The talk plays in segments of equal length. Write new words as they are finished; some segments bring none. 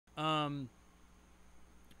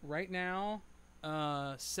Right now,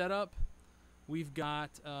 setup, we've got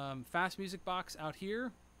FastMusicBox out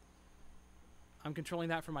here. I'm controlling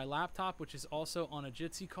that from my laptop, which is also on a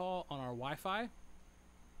Jitsi call on our Wi-Fi,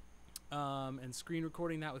 and screen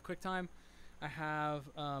recording that with QuickTime. I have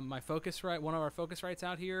my Focusrite, one of our Focusrites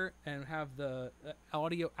out here, and have the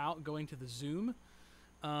audio out going to the Zoom.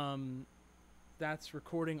 That's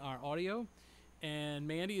recording our audio. And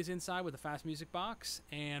Mandy is inside with the FastMusicBox,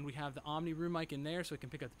 and we have the Omni room mic in there so it can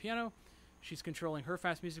pick up the piano. She's controlling her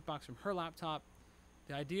FastMusicBox from her laptop.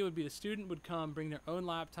 The idea would be the student would come, bring their own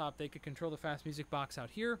laptop. They could control the FastMusicBox out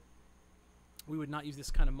here. We would not use this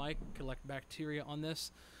kind of mic, collect bacteria on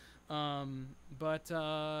this. But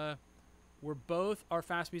we're both, our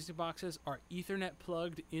FastMusicBoxes are Ethernet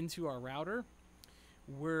plugged into our router.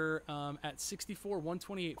 We're at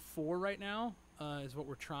 64.128.4 right now is what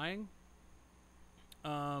we're trying.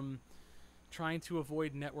 Trying to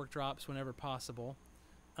avoid network drops whenever possible.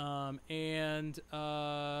 And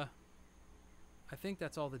I think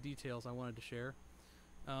that's all the details I wanted to share.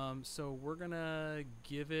 So we're gonna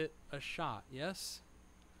give it a shot. Yes?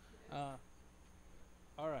 All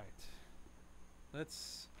right.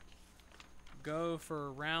 Let's go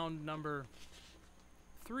for round number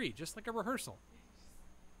 3, just like a rehearsal.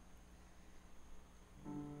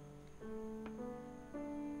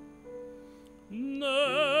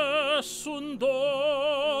 Nessun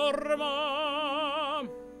dorma,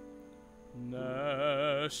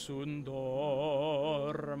 nessun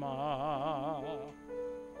dorma,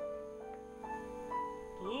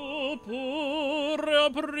 tu pure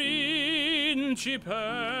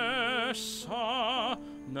principessa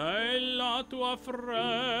nella tua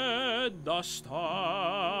fredda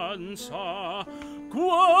stanza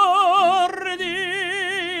guardi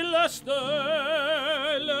le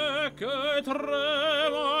stelle che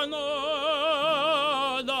tremano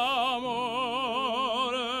d'amore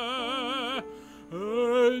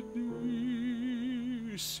e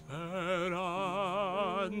di speranza.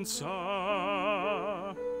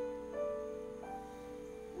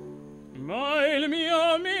 Ma il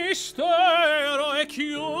mio mistero è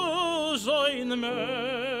chiuso in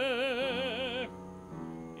me,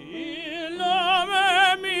 il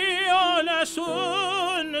nome mio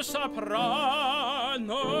nessun saprà,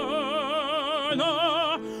 no,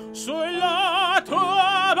 no, sulla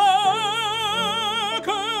tua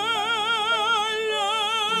bocca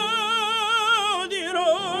lo dirò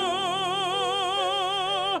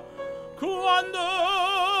quando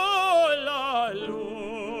la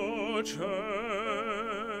luce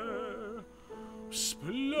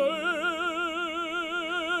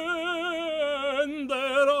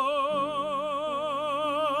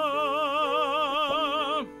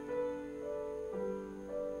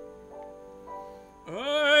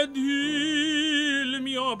ed il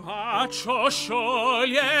mio bacio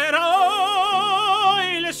scioglierà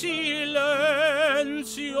il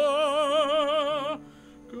silenzio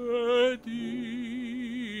che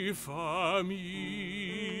ti fa mia.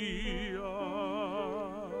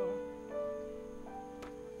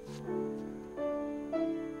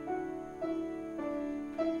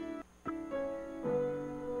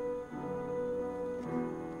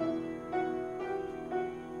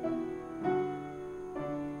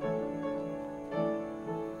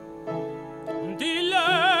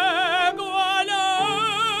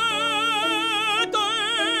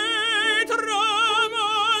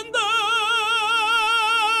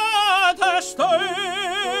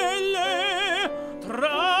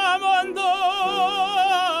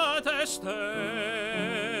 Tramandate stelle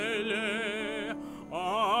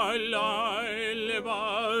all'alba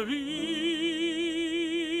vincerò,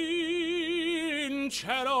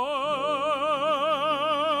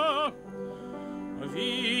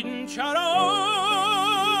 vincerò,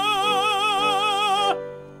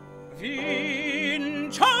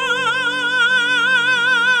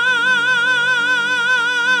 vincerò.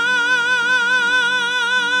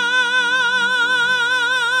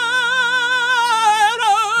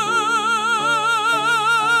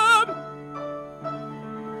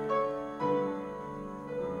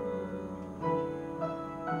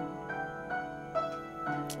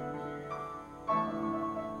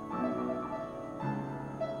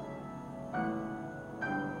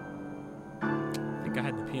 I think I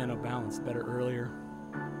had the piano balanced better earlier.